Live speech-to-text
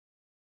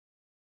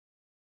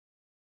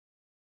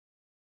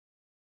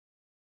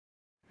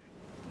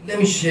let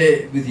me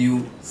share with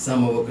you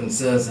some of our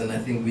concerns, and I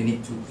think we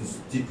need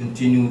to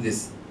continue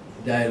this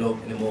dialogue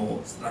in a more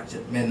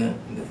structured manner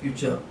in the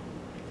future.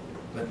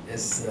 But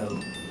as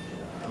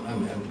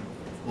I'm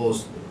of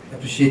course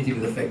appreciative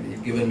of the fact that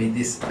you've given me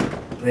this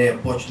rare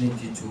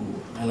opportunity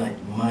to highlight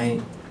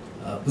my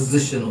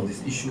position on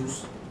these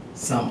issues.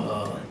 Some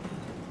are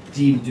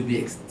deemed to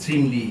be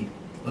extremely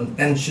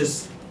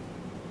contentious,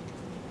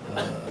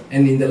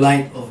 and in the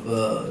light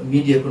of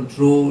media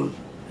control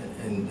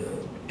and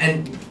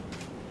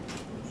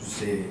to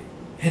say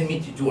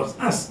enmity towards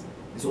us,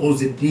 there's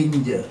always a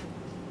danger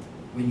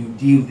when you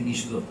deal with the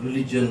issues of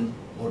religion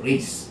or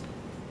race.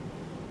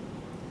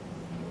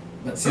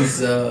 But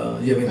since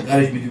you have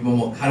encouraged me to be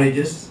more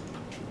courageous,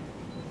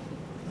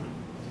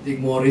 take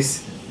more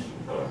risks,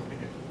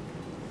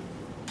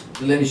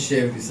 so let me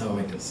share with you some of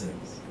my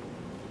concerns.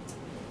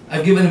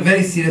 I've given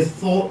very serious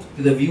thought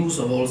to the views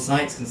of all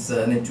sides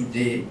concerned, and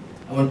today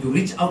I want to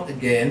reach out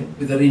again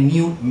with a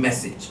renewed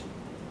message.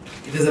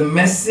 It is a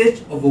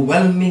message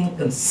overwhelming,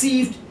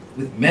 conceived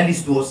with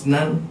malice towards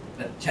none,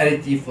 but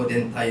charity for the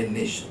entire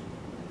nation.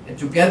 And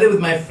together with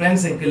my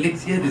friends and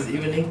colleagues here this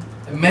evening,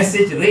 a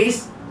message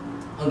raised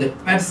on the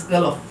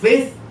pedestal of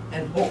faith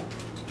and hope,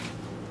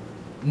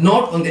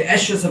 not on the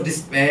ashes of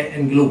despair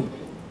and gloom.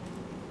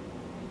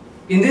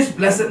 In this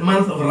blessed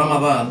month of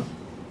Ramadan,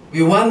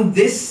 we want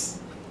this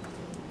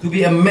to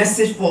be a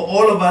message for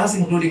all of us,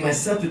 including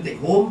myself, to take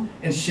home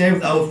and share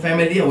with our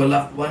family, our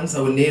loved ones,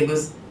 our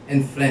neighbors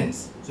and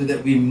friends, so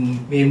that we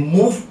may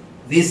move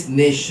this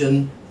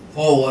nation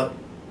forward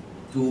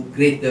to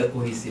greater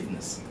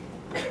cohesiveness.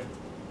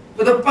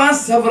 For the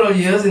past several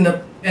years,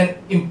 and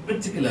in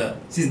particular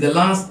since the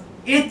last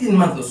 18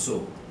 months or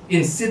so,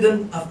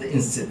 incident after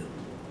incident,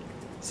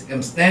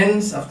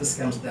 circumstance after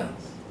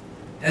circumstance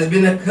has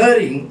been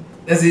occurring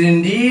that is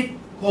indeed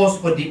cause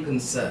for deep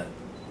concern.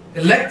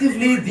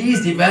 Collectively,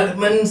 these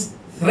developments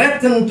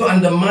threaten to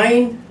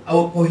undermine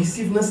our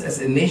cohesiveness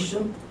as a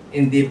nation,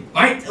 and they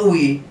bite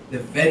away the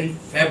very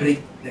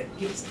fabric that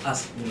keeps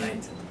us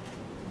united.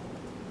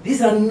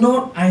 These are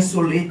not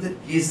isolated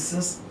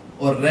cases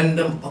or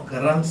random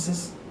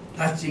occurrences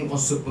touching on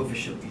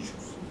superficial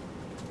issues,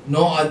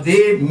 nor are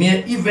they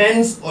mere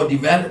events or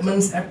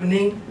developments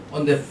happening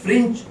on the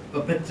fringe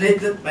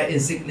perpetrated by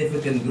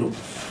insignificant groups.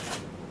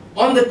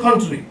 On the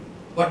contrary,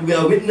 what we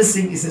are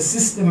witnessing is a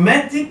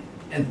systematic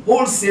and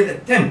wholesale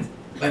attempt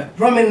by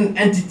prominent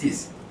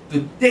entities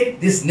to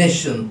take this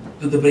nation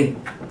to the brink.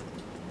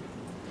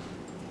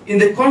 In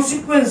the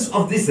consequence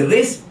of this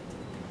race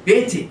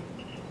baiting,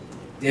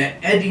 they are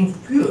adding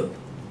fuel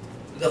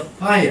to the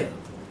fire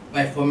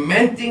by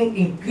fomenting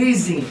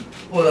increasing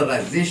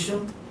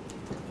polarization,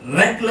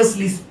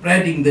 recklessly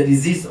spreading the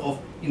disease of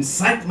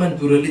incitement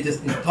to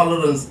religious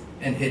intolerance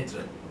and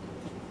hatred.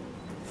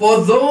 For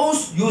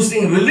those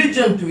using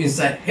religion to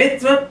incite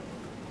hatred,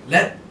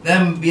 let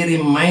them be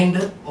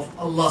reminded of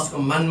Allah's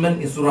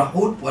commandment in Surah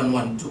Hud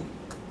 112.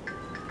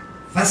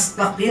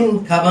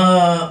 فَاسْتَقِمْ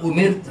كَمَا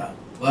أُمِرْتَ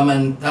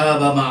وَمَنْ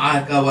تَابَ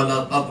مَعَكَ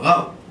وَلَا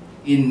تَطْغَوْا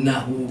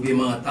إِنَّهُ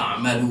بِمَا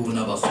تَعْمَلُونَ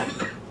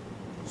بَصِيرٌ.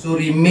 So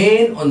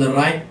remain on the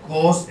right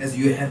course as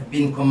you have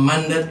been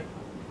commanded,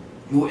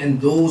 you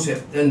and those who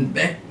have turned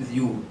back with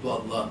you to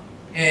Allah,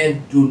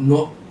 and do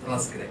not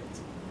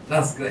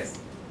transgress.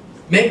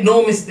 Make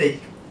no mistake,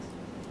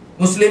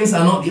 Muslims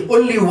are not the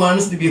only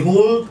ones to be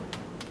told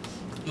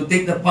to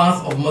take the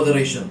path of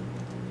moderation,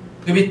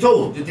 to be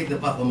told to take the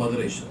path of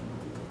moderation.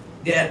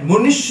 The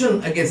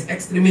admonition against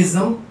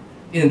extremism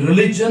in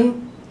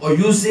religion or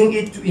using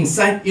it to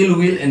incite ill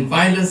will and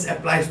violence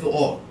applies to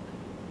all.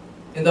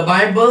 In the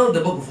Bible,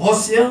 the book of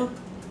Hosea,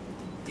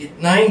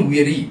 8:9,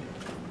 we read,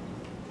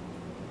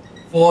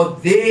 "For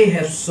they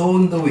have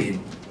sown the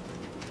wind,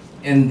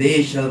 and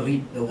they shall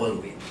reap the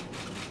whirlwind."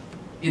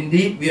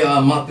 Indeed, we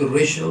are a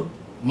multiracial,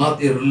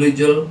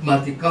 multi-religious,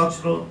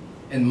 multicultural,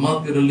 and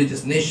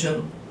multi-religious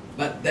nation,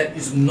 but that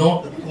is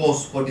not a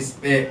cause for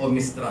despair or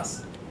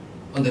mistrust.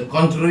 On the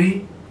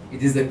contrary,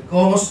 it is a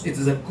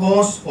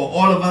cause for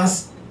all of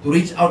us to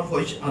reach out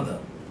for each other.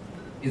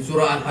 In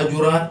Surah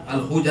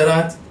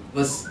Al-Hujarat,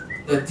 verse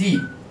 30,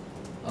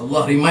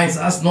 Allah reminds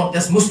us, not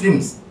just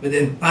Muslims, but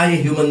the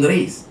entire human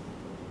race.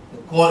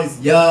 The call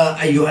is, Ya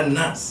ayyuhan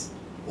nas,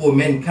 O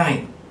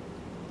mankind.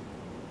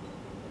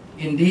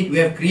 Indeed, we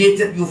have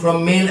created you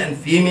from male and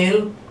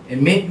female,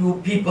 and made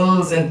you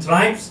peoples and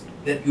tribes,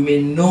 that you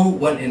may know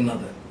one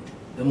another.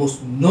 The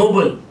most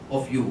noble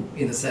of you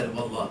in the sight of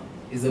Allah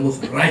is the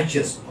most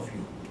righteous of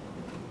you.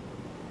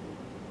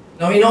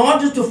 Now, in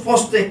order to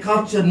foster a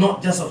culture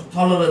not just of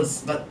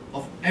tolerance, but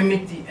of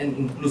amity and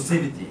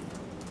inclusivity,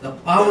 the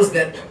powers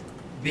that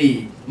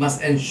be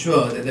must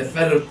ensure that the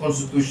federal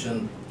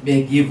constitution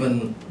may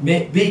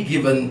be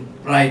given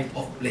pride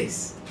of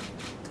place.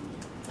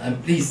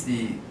 I'm pleased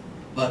the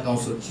Bar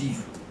Council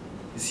Chief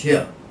is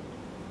here,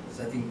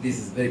 so I think this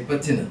is very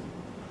pertinent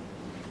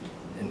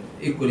and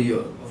equally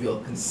of your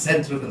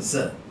central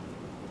concern.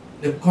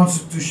 The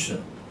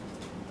constitution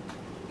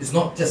is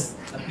not just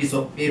a piece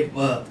of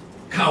paper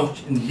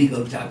couched in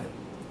legal jargon.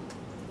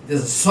 It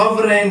is a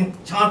sovereign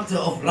charter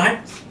of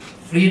rights,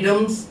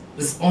 freedoms,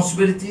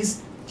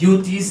 responsibilities,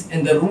 duties,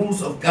 and the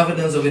rules of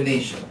governance of a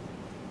nation.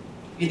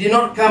 It did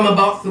not come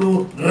about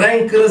through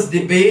rancorous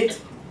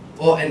debate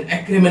or an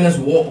acrimonious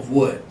war of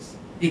words.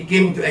 It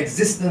came into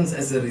existence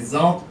as a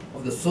result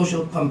of the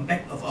social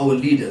compact of our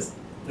leaders,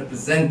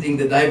 representing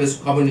the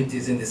diverse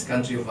communities in this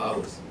country of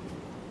ours.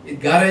 It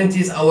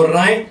guarantees our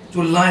right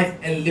to life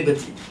and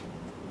liberty,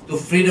 to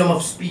freedom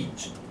of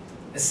speech,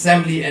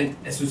 assembly and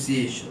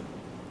association.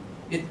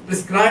 It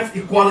prescribes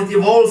equality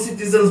of all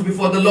citizens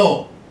before the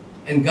law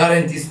and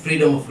guarantees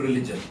freedom of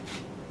religion.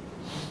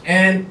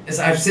 And as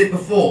I've said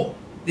before,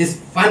 these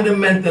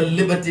fundamental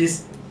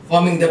liberties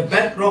forming the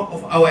bedrock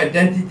of our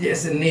identity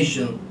as a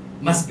nation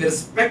must be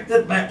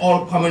respected by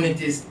all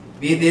communities,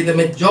 be they the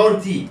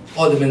majority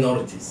or the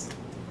minorities.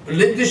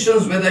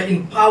 Politicians, whether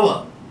in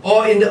power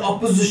or in the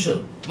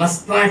opposition,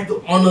 must strive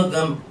to honor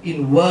them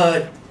in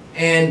word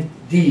and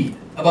deed.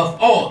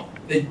 Above all,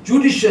 the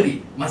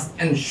judiciary must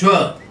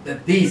ensure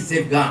that these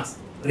safeguards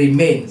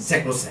remain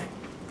sacrosanct.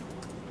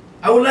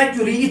 I would like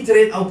to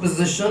reiterate our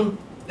position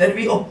that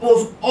we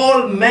oppose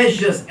all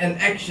measures and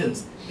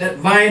actions that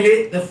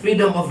violate the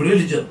freedom of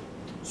religion,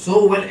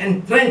 so well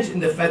entrenched in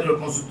the federal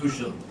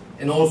constitution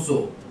and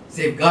also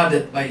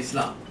safeguarded by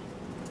Islam.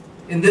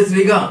 In this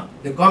regard,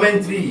 the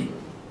commentary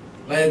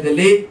by the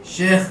late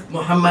Sheikh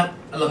Muhammad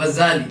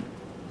Al-Ghazali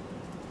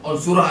on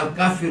Surah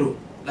Al-Kafiru,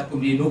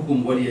 Lakum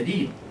Dinukum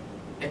Waliyadin,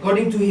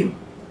 according to him,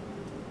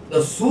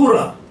 the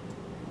surah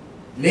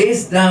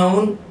lays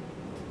down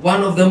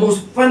one of the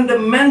most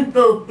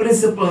fundamental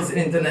principles in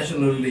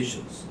international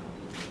relations.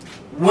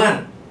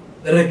 One,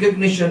 the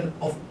recognition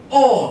of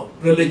all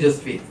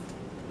religious faith.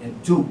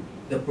 And two,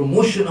 the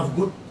promotion of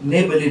good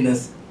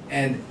neighborliness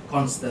and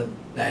constant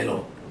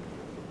dialogue.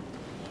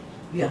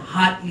 We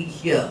hardly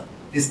hear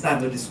this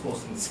type of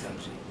discourse in this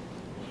country.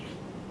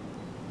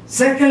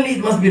 Secondly,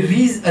 it must be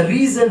a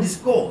reasoned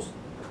discourse,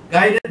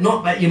 guided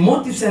not by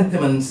emotive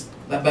sentiments,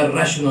 but by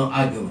rational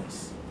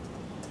arguments.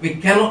 We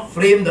cannot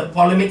frame the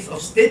polemics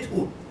of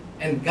statehood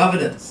and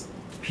governance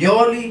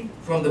purely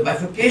from the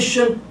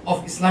bifurcation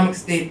of Islamic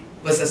State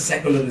versus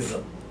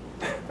secularism.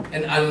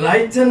 An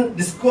enlightened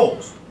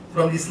discourse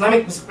from the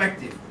Islamic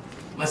perspective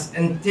must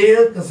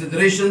entail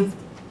consideration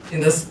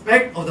in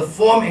respect of the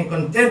form and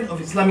content of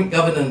Islamic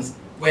governance,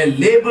 where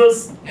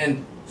labels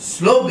and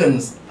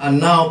slogans are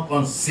now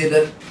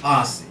considered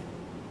passe.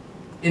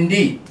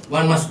 Indeed,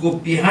 one must go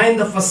behind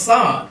the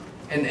facade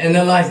and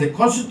analyze the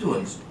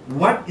constituents,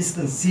 what is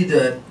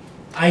considered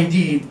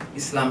ideal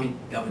Islamic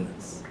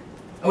governance.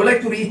 I would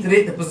like to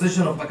reiterate the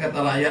position of Pakatan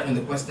Rakyat on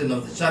the question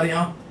of the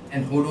Sharia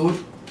and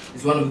Hudud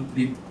is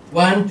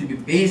one to be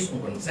based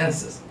on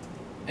consensus.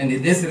 And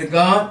in this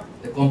regard,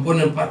 the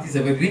component parties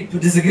have agreed to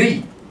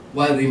disagree,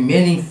 while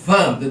remaining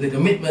firm to the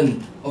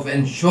commitment of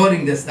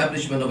ensuring the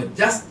establishment of a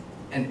just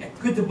and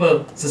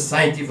equitable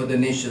society for the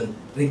nation,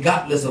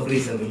 regardless of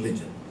race and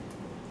religion.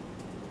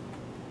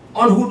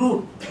 On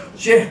Hudud,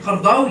 Sheikh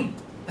Qardawi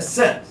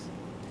asserts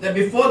that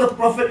before the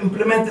Prophet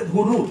implemented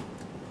Hudud,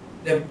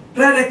 the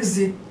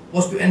prerequisite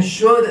was to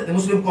ensure that the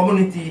Muslim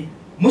community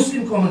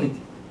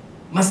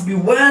must be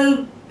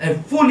well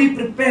and fully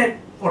prepared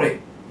for it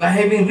by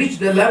having reached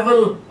the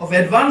level of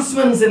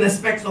advancements in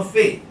aspects of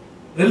faith,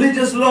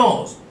 religious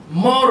laws,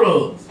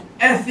 morals,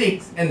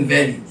 ethics, and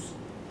values.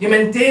 He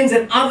maintains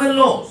that other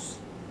laws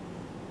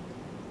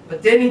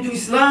pertaining to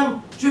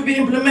Islam should be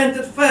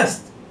implemented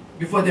first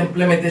before the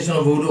implementation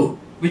of Hudud,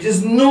 which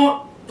is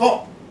not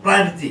top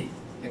priority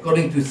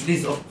according to his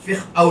list of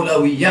fiqh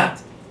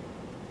awlawiyat,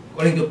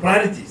 according to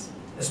priorities,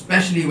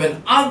 especially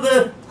when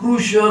other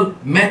crucial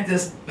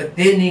matters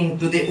pertaining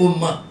to the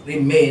ummah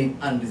remain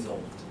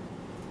unresolved.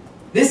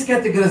 This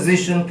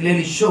categorization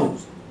clearly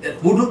shows that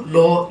Hudud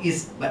law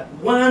is but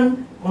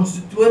one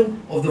constituent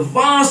of the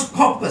vast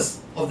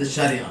corpus of the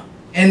Sharia,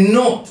 and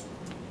not,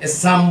 as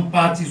some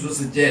parties would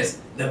suggest,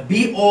 the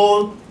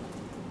be-all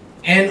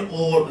and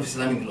all of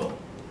Islamic law.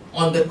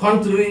 On the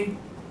contrary,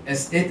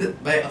 as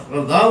stated by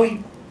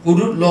Qardawi,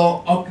 Hudud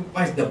law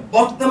occupies the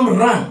bottom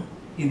rung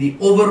in the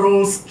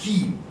overall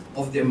scheme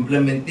of the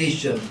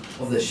implementation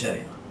of the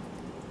Sharia.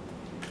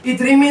 It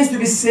remains to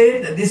be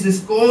said that this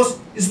discourse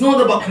is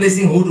not about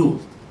placing Hudud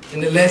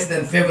in a less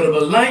than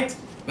favorable light,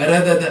 but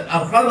rather that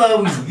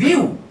Al-Qardawi's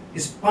view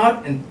is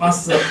part and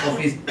parcel of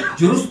his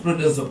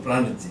jurisprudence of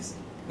priorities,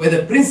 where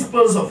the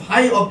principles of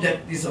high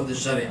objectives of the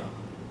Sharia,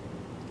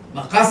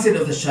 maqasid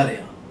of the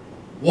Sharia,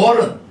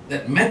 warrant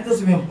that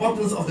matters of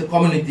importance of the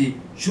community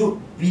should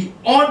be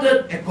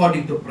ordered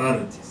according to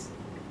priorities.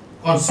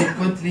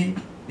 Consequently,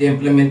 the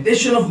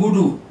implementation of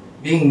Hudud,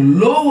 being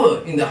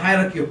lower in the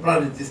hierarchy of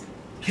priorities,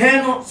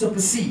 cannot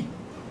supersede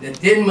the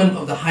attainment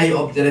of the higher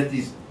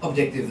objectives of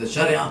the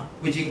Sharia,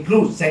 which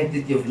includes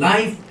sanctity of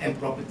life and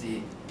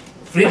property,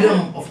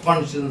 freedom of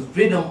conscience,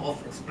 freedom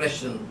of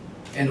expression,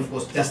 and of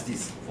course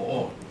justice for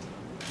all.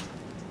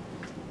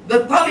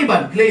 The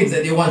Taliban claims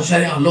that they want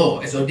Sharia law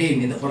as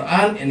ordained in the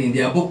Quran and in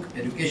their book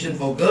Education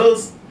for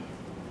Girls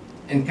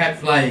and Kite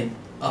Flying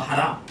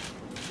Haram.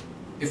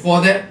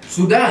 Before that,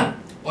 Sudan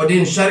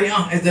ordained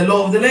Sharia as the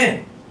law of the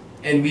land.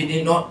 and we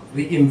need not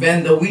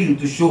reinvent the wheel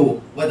to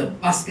show what the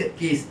basket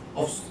case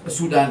of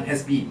Sudan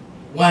has been,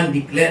 one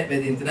declared by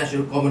the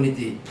international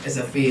community as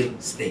a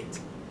failed state.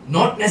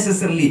 Not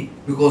necessarily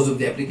because of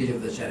the application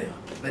of the Sharia,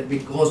 but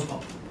because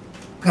of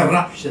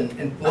corruption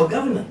and poor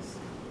governance.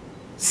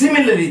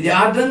 Similarly, the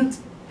ardent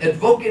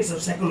advocates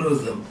of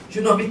secularism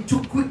should not be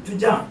too quick to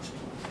judge.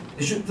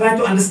 They should try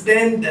to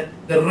understand that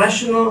the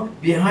rationale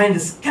behind the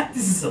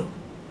skepticism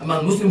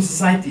among Muslim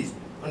societies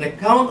on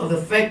account of the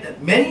fact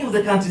that many of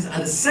the countries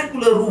under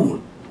secular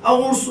rule are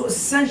also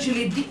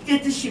essentially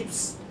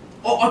dictatorships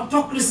or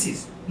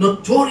autocracies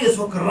notorious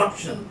for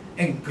corruption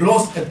and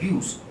gross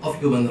abuse of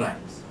human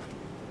rights.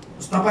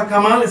 Mustafa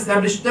Kemal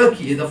established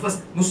Turkey as the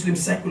first Muslim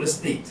secular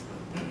state,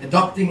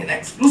 adopting an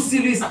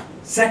exclusively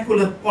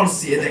secular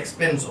policy at the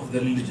expense of the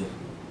religion.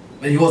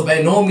 But he was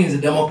by no means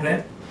a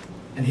democrat,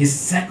 and his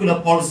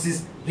secular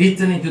policies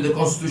written into the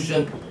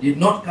constitution did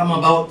not come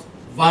about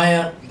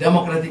via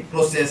democratic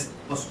process,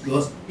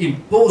 was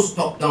imposed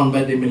top-down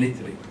by the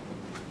military.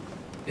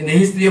 In the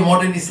history of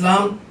modern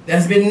Islam, there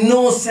has been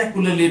no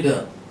secular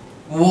leader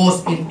who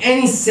was in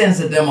any sense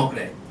a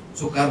democrat.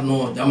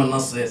 Sukarno, Jamal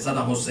Nasser,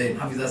 Saddam Hussein,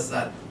 Hafiz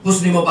Assad,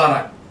 Hosni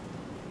Mubarak,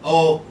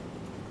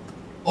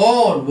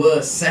 all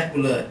were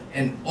secular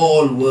and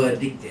all were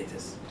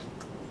dictators.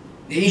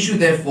 The issue,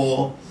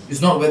 therefore,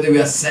 is not whether we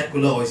are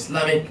secular or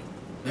Islamic,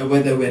 but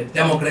whether we are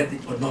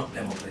democratic or not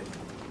democratic.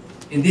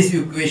 In this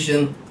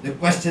equation, the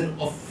question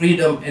of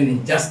freedom and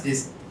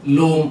injustice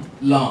loom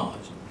large.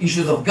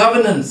 Issues of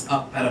governance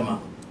are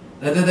paramount.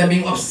 Rather than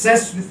being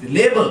obsessed with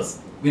labels,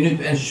 we need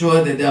to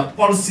ensure that there are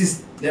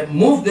policies that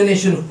move the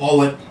nation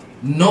forward,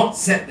 not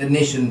set the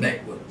nation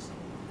backwards.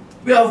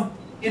 We are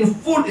in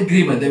full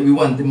agreement that we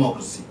want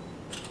democracy.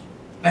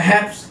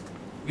 Perhaps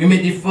we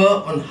may differ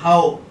on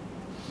how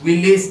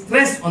we lay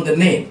stress on the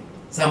name.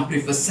 Some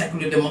prefer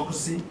secular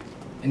democracy,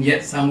 and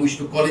yet some wish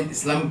to call it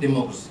Islamic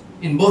democracy.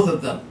 In both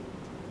of them,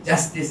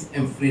 justice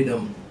and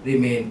freedom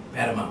remain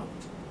paramount.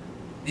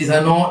 These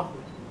are not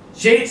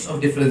shades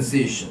of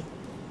differentiation.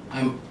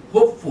 I'm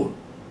hopeful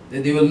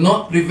that they will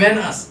not prevent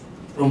us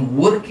from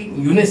working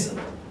in unison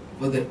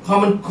for the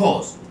common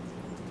cause,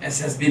 as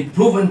has been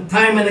proven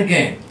time and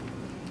again,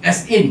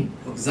 as in,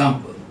 for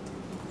example,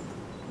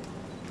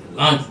 the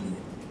largely,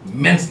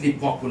 immensely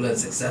popular and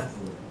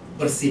successful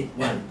Bersih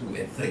 1,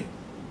 2 and 3.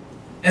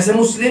 As a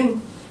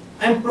Muslim,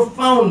 I'm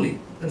profoundly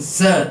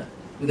concerned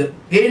with the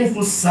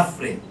painful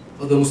suffering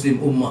of the Muslim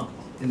Ummah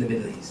in the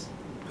Middle East.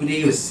 Today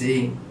you are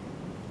seeing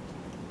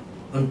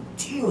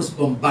continuous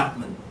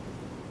bombardment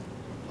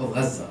of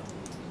Gaza,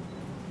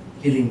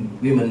 killing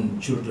women,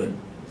 children,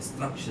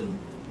 destruction,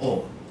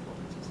 all.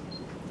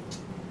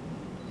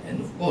 And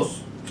of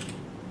course,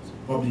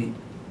 probably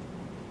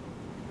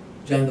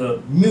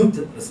general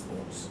muted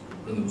response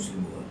from the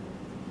Muslim world.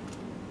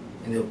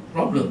 And there are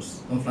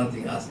problems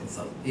confronting us in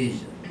South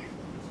Asia.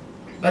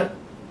 But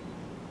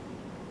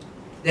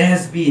there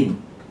has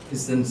been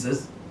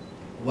instances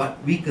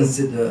what we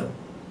consider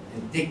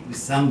and take with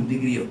some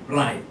degree of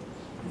pride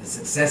the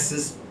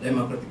successes of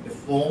democratic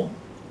reform.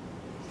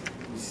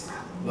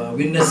 We are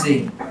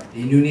witnessing the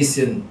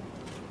Indonesian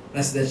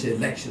presidential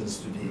elections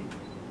today,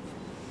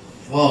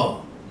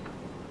 far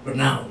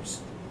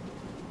pronounced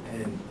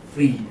and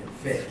free and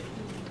fair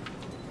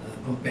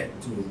compared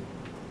to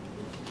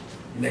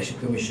the Election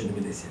Commission in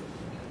Malaysia.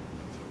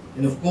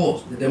 And of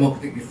course, the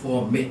democratic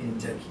reform made in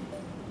Turkey.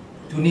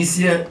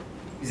 Tunisia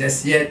is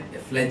as yet a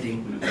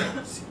fledgling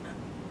democracy.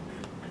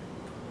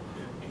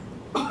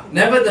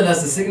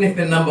 Nevertheless, a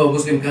significant number of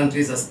Muslim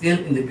countries are still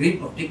in the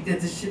grip of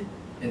dictatorship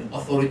and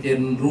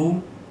authoritarian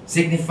rule,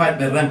 signified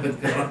by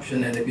rampant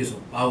corruption and abuse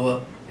of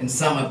power, and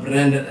some are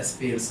branded as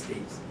failed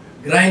states.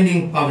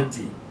 Grinding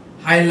poverty,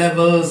 high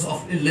levels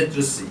of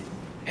illiteracy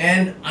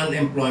and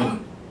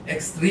unemployment,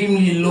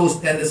 extremely low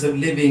standards of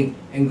living,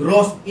 and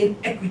gross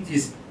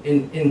inequities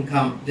in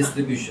income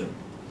distribution.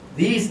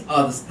 These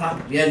are the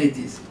stark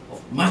realities of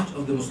much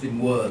of the Muslim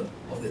world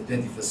of the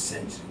 21st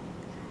century.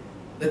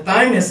 The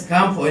time has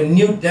come for a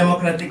new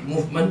democratic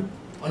movement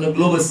on a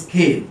global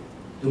scale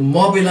to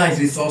mobilize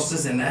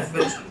resources and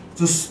efforts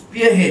to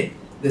spearhead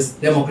this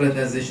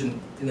democratization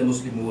in the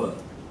Muslim world.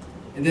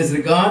 In this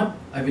regard,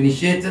 I've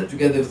initiated,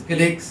 together with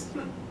colleagues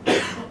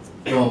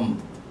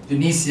from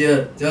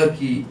Tunisia,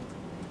 Turkey,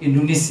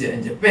 Indonesia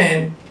and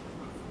Japan,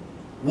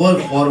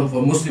 World Forum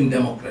for Muslim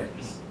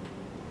Democrats.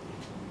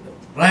 The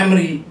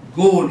primary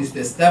goal is to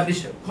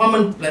establish a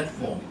common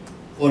platform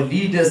for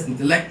leaders,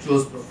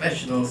 intellectuals,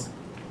 professionals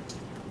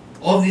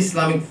of the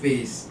Islamic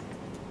faith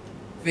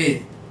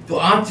to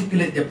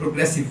articulate their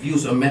progressive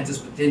views on matters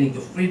pertaining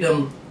to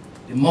freedom,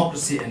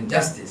 democracy and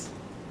justice.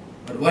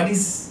 But what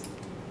is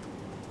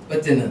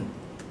pertinent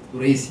to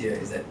raise here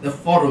is that the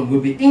forum will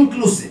be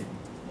inclusive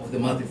of the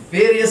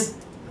multifarious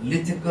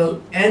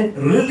political and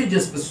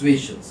religious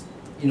persuasions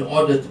in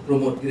order to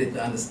promote greater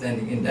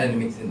understanding and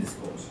dynamics in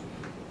discourse.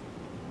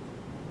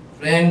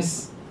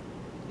 Friends,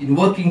 in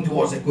working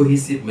towards a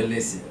cohesive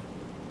Malaysia,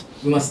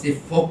 we must stay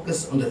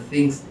focused on the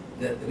things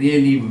that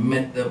really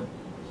matter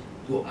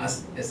to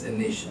us as a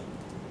nation.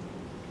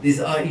 These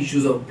are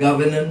issues of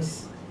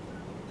governance,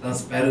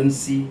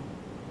 transparency,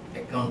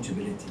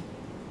 accountability.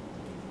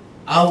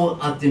 Our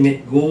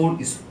ultimate goal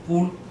is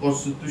full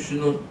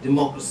constitutional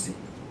democracy,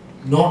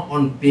 not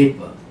on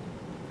paper,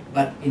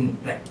 but in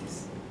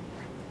practice,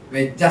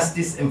 where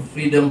justice and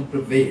freedom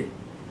prevail,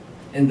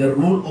 and the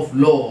rule of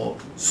law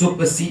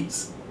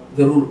supersedes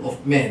the rule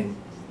of men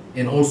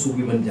and also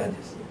women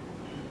judges.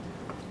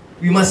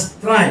 We must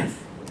strive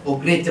for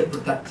greater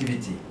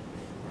productivity,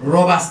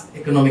 robust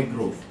economic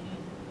growth,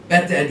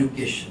 better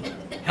education,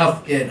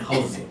 healthcare and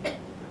housing,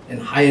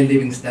 and higher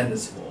living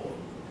standards for all,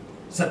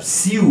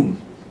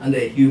 subsumed under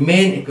a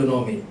humane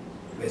economy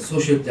where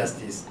social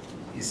justice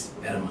is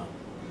paramount.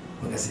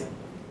 Terima kasih.